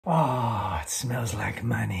Smells like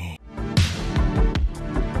money.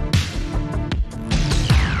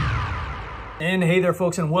 And hey there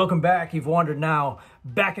folks, and welcome back. You've wandered now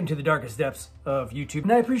back into the darkest depths of YouTube,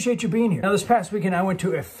 and I appreciate you being here. Now this past weekend I went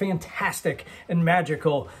to a fantastic and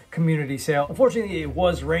magical community sale. Unfortunately it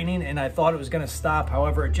was raining and I thought it was going to stop.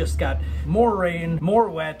 However, it just got more rain,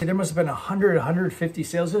 more wet. There must have been 150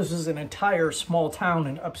 sales. This is an entire small town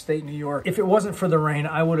in upstate New York. If it wasn't for the rain,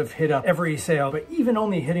 I would have hit up every sale, but even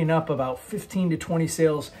only hitting up about 15 to 20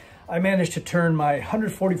 sales, I managed to turn my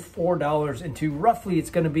 $144 into roughly, it's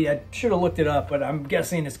going to be, I should have looked it up, but I'm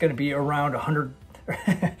guessing it's going to be around 100.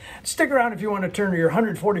 Stick around if you want to turn your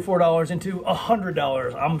 $144 into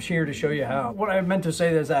 $100. I'm here to show you how. What I meant to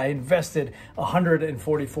say is I invested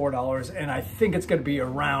 $144 and I think it's going to be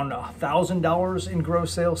around $1,000 in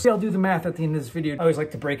gross sales. See, I'll do the math at the end of this video. I always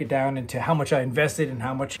like to break it down into how much I invested and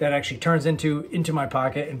how much that actually turns into my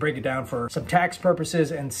pocket, and break it down for some tax purposes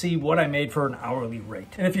and see what I made for an hourly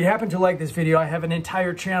rate. And if you happen to like this video, I have an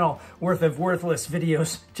entire channel worth of worthless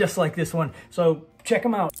videos just like this one. So check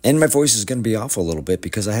them out. And my voice is going to be off a little bit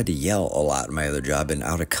because I had to yell a lot in my other job, and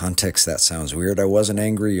out of context that sounds weird. I wasn't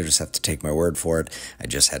angry, you just have to take my word for it. I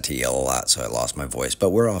just had to yell a lot, so I lost my voice.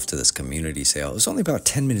 But we're off to this community sale. It was only about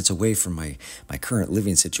 10 minutes away from my current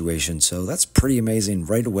living situation, so that's pretty amazing.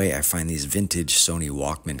 Right away I find these vintage Sony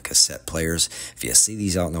Walkman cassette players. If you see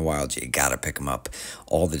these out in the wild, you gotta pick them up.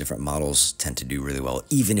 All the different models tend to do really well,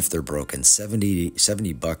 even if they're broken.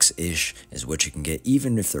 70 bucks-ish is what you can get.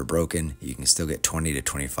 Even if they're broken, you can still get 20 to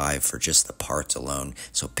 25 for just the parts alone.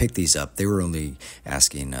 So pick these up. They were only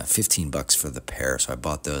asking 15 bucks for the pair, so I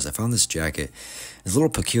bought those. I found this jacket. It's a little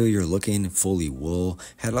peculiar looking, fully wool.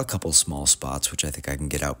 Had a couple small spots, which I think I can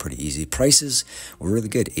get out pretty easy. Prices were really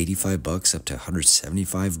good, 85 bucks up to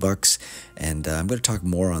 175 bucks. And I'm going to talk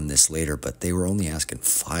more on this later, but they were only asking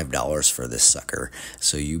 $5 for this sucker.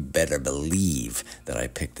 So you better believe that I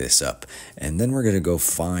picked this up. And then we're going to go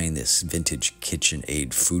find this vintage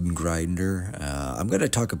KitchenAid food grinder. I'm going to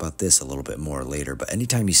talk about this a little bit more later, but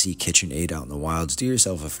anytime you see KitchenAid out in the wilds, do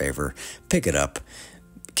yourself a favor, pick it up.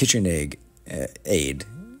 KitchenAid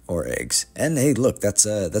or eggs. And hey, look, that's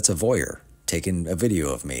a voyeur taking a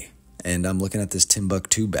video of me. And I'm looking at this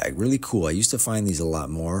Timbuktu bag. Really cool. I used to find these a lot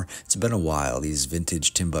more. It's been a while. These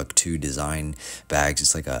vintage Timbuktu design bags.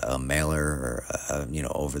 It's like a mailer or a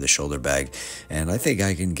over-the-shoulder bag. And I think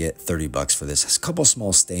I can get 30 bucks for this. It's a couple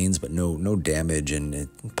small stains, but no damage. And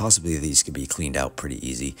possibly these could be cleaned out pretty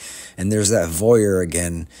easy. And there's that voyeur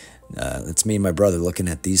again. It's me and my brother looking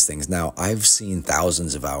at these things. Now, I've seen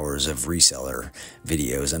thousands of hours of reseller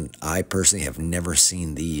videos, and I personally have never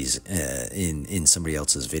seen these in somebody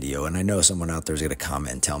else's video. And I know someone out there is going to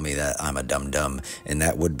comment and tell me that I'm a dum-dum, and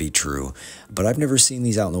that would be true. But I've never seen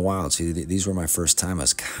these out in the wild. See, these were my first time. I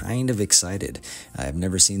was kind of excited. I've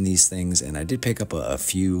never seen these things, and I did pick up a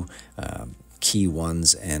few key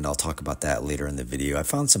ones, and I'll talk about that later in the video. I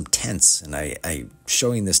found some tents, and I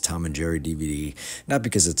showing this Tom and Jerry DVD, not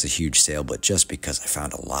because it's a huge sale, but just because I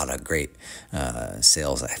found a lot of great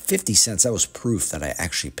sales. 50 cents, that was proof that I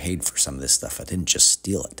actually paid for some of this stuff. I didn't just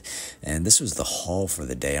steal it. And this was the haul for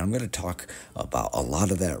the day. I'm going to talk about a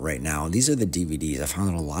lot of that right now. These are the DVDs. I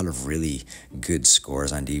found a lot of really good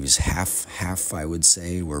scores on DVDs. Half I would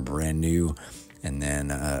say were brand new, and then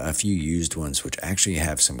a few used ones which actually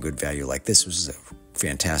have some good value. Like this was a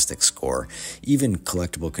fantastic score. Even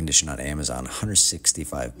collectible condition on Amazon,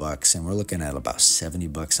 165 bucks, and we're looking at about 70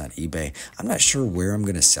 bucks on eBay. I'm not sure where I'm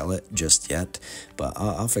going to sell it just yet, but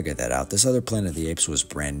I'll figure that out. This other Planet of the Apes was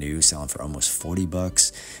brand new, selling for almost 40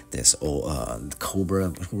 bucks. This old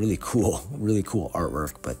Cobra, really cool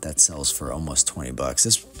artwork, but that sells for almost 20 bucks.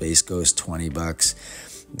 This Space Ghost, 20 bucks.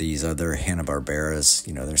 These other Hanna-Barberas,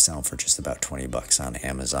 they're selling for just about 20 bucks on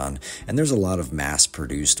Amazon. And there's a lot of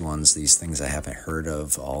mass-produced ones. These things I haven't heard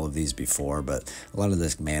of, all of these before, but a lot of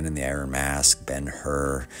this Man in the Iron Mask,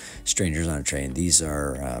 Ben-Hur, Strangers on a Train, these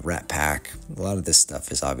are Rat Pack. A lot of this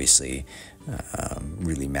stuff is obviously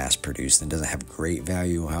really mass-produced and doesn't have great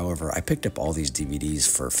value. However, I picked up all these DVDs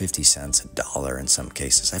for 50 cents, $1 in some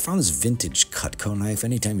cases. I found this vintage Cutco knife.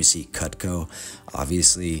 Anytime you see Cutco,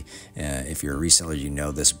 obviously, if you're a reseller, you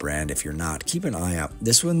know this brand. If you're not, keep an eye out.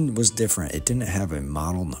 This one was different. It didn't have a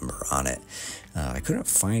model number on it. I couldn't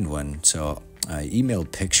find one, so I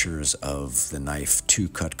emailed pictures of the knife to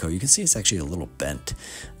Cutco. You can see it's actually a little bent.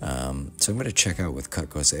 So I'm going to check out with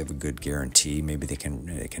Cutco. So they have a good guarantee. Maybe they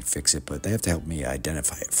can fix it, but they have to help me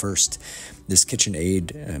identify it first. This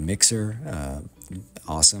KitchenAid mixer,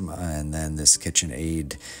 awesome. And then this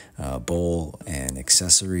KitchenAid bowl and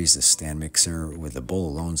accessories, the stand mixer with the bowl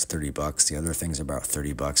alone's $30. The other thing's about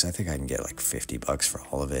 $30. I think I can get like $50 for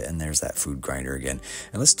all of it. And there's that food grinder again.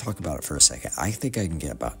 And let's talk about it for a second. I think I can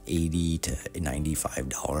get about $80 to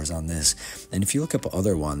 $95 on this. And if you look up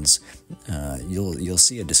other ones, you'll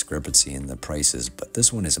see a discrepancy in the prices. But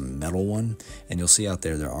this one is a metal one, and you'll see out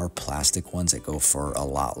there are plastic ones that go for a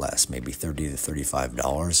lot less, maybe $30 to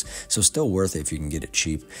 $35. So still worth it if you can get it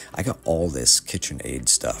cheap. I got all this KitchenAid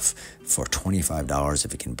stuff for $25,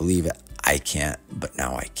 if you can believe it. I can't, but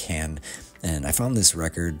now I can. And I found this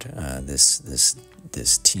record,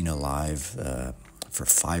 this Tina Live, for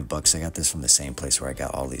 $5. I got this from the same place where I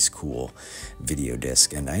got all these cool video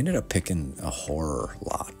discs, and I ended up picking a horror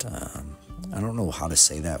lot. I don't know how to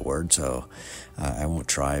say that word, so I won't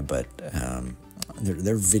try, but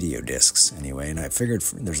they're video discs anyway, and I figured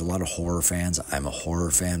there's a lot of horror fans. I'm a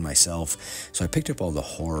horror fan myself, so I picked up all the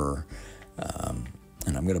horror,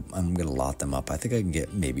 and I'm gonna lot them up. I think I can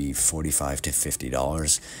get maybe $45 to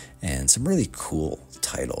 $50, and some really cool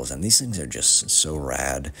titles. And these things are just so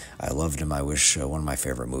rad. I loved them. I wish one of my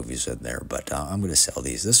favorite movies was in there, but I'm gonna sell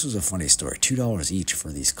these. This was a funny story. $2 each for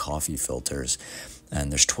these coffee filters. And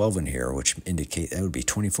there's 12 in here, which indicate that would be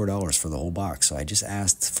 $24 for the whole box. So I just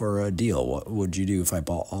asked for a deal. What would you do if I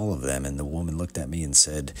bought all of them? And the woman looked at me and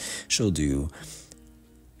said she'll do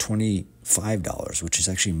 $25, which is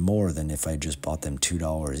actually more than if I just bought them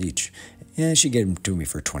 $2 each. And she gave them to me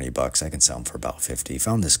for $20. I can sell them for about $50.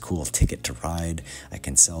 Found this cool Ticket to Ride. I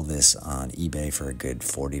can sell this on eBay for a good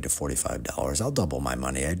 $40 to $45. I'll double my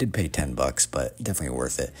money. I did pay $10, but definitely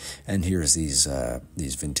worth it. And here's these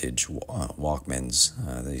vintage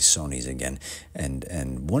Walkmans, these Sonys again.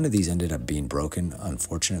 And one of these ended up being broken,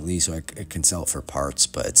 unfortunately, so I can sell it for parts,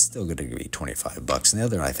 but it's still going to be $25. And the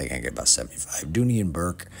other, I think I can get about $75. Dooney and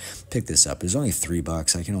Burke picked this up. It was only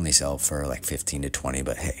 $3. I can only sell it for like $15 to $20,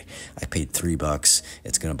 but hey, I paid $3.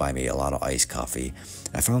 It's going to buy me a lot of iced coffee.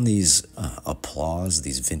 I found these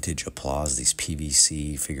these vintage Applause, these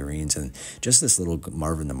PVC figurines, and just this little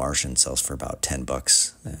Marvin the Martian sells for about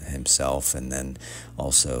 $10 himself. And then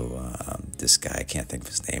also this guy, I can't think of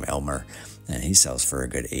his name, Elmer, and he sells for a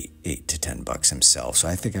good $8 to $10 himself. So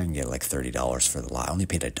I think I can get like $30 for the lot. I only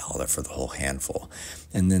paid $1 for the whole handful.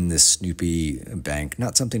 And then this Snoopy bank,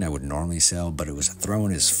 not something I would normally sell, but it was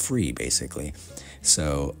thrown as free basically.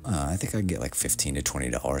 So I think I can get like $15 to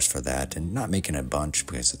 $20 for that, and not making a bunch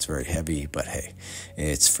because it's very heavy, but hey,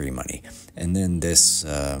 it's free money. And then this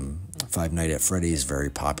Five Nights at Freddy's, very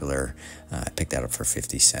popular. I picked that up for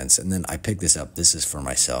 50 cents. And then I picked this up. This is for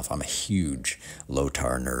myself. I'm a huge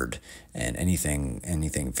Lotar nerd, and anything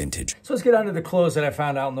vintage. So let's get on to the clothes that I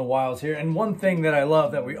found out in the wilds here. And one thing that I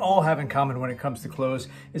love that we all have in common when it comes to clothes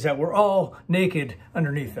is that we're all naked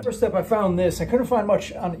underneath them. First up, I found this. I couldn't find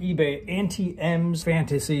much on eBay. Auntie M's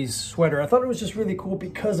Fantasies sweater. I thought it was just really cool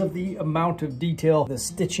because of the amount of detail, the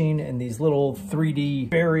stitching, and these little 3D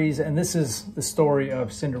berries. And this is the story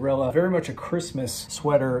of Cinderella. Very much a Christmas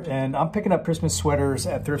sweater. And I'm picking up Christmas sweaters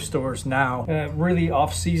at thrift stores now. Really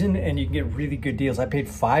off season, and you can get really good deals. I paid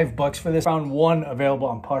 $5 for this. Found one available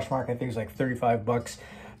on Poshmark. I think it was like $35.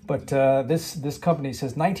 But this company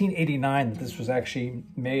says 1989 that this was actually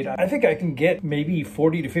made. I think I can get maybe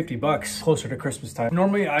 $40 to $50 closer to Christmas time.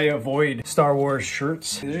 Normally I avoid Star Wars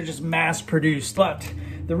shirts. They're just mass produced. But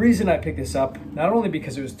the reason I picked this up, not only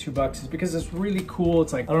because it was $2, is because it's really cool.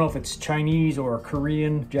 It's like, I don't know if it's Chinese or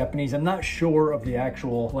Korean, Japanese. I'm not sure of the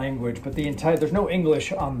actual language, but there's no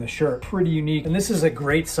English on the shirt. Pretty unique. And this is a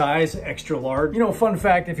great size, extra large. You know, fun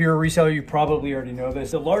fact, if you're a reseller, you probably already know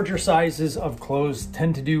this. The larger sizes of clothes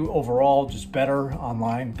tend to do overall just better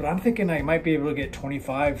online, but I'm thinking I might be able to get $25,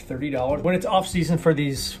 $30 when it's off season for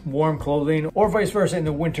these warm clothing, or vice versa. In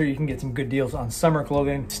the winter, you can get some good deals on summer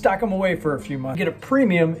clothing. Stock them away for a few months. Get a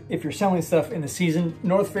premium if you're selling stuff in the season.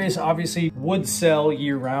 North Face obviously would sell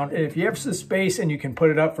year round. If you have the space and you can put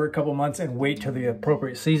it up for a couple months and wait till the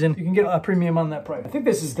appropriate season, you can get a premium on that price. I think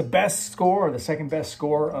this is the best score, or the second best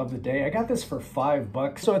score of the day. I got this for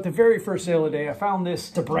 $5. So at the very first sale of the day, I found this.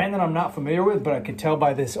 It's a brand that I'm not familiar with, but I could tell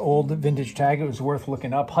by this old vintage tag it was worth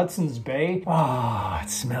looking up. Hudson's Bay. Oh, it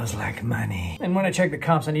smells like money. And when I checked the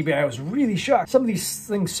comps on eBay, I was really shocked. Some of these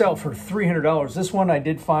things sell for $300. This one I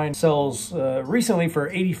did find sells recently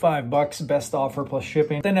for $85, best offer plus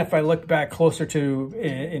shipping. Then if I looked back closer to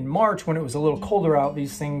in March when it was a little colder out,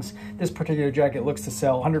 these things, this particular jacket looks to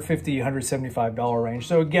sell $150, $175 range.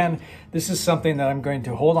 So again, this is something that I'm going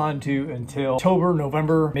to hold on to until October,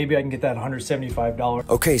 November. Maybe I can get that $175.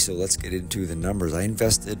 Okay, so let's get into the numbers. I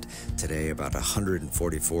invested today about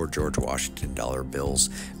 144 George Washington dollar bills.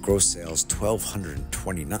 Gross sales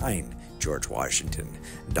 $1,229. George Washington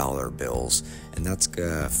dollar bills. And that's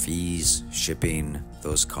fees, shipping,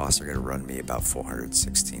 those costs are going to run me about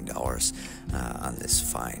 $416 on this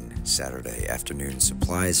fine Saturday afternoon.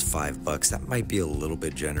 Supplies, $5. That might be a little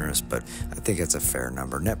bit generous, but I think that's a fair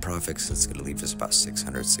number. Net profits, it's going to leave us about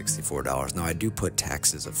 $664. Now, I do put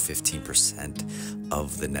taxes of 15%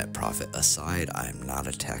 of the net profit aside. I'm not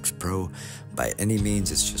a tax pro by any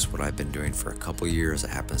means. It's just what I've been doing for a couple years. It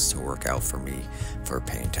happens to work out for me for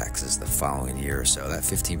paying taxes the following year. So that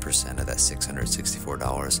 15% of that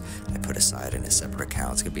 $664 I put aside in a separate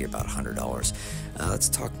account. It's going to be about $100. Let's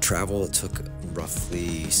talk travel. It took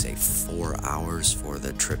roughly, say, 4 hours for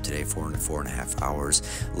the trip today, 4.5 hours.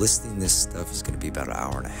 Listing this stuff is going to be about an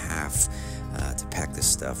hour and a half. To pack this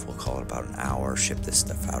stuff, we'll call it about an hour. Ship this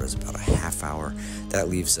stuff out is about a half hour. That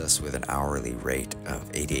leaves us with an hourly rate of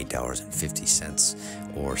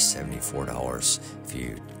 $88.50 or $74 if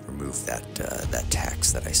you remove that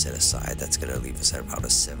tax that I set aside. That's going to leave us at about a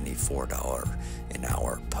 $74 an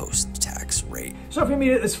hour post-tax rate. So if you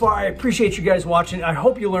made it this far, I appreciate you guys watching. I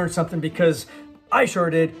hope you learned something because I sure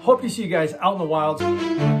did. Hope to see you guys out in the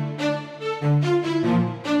wilds.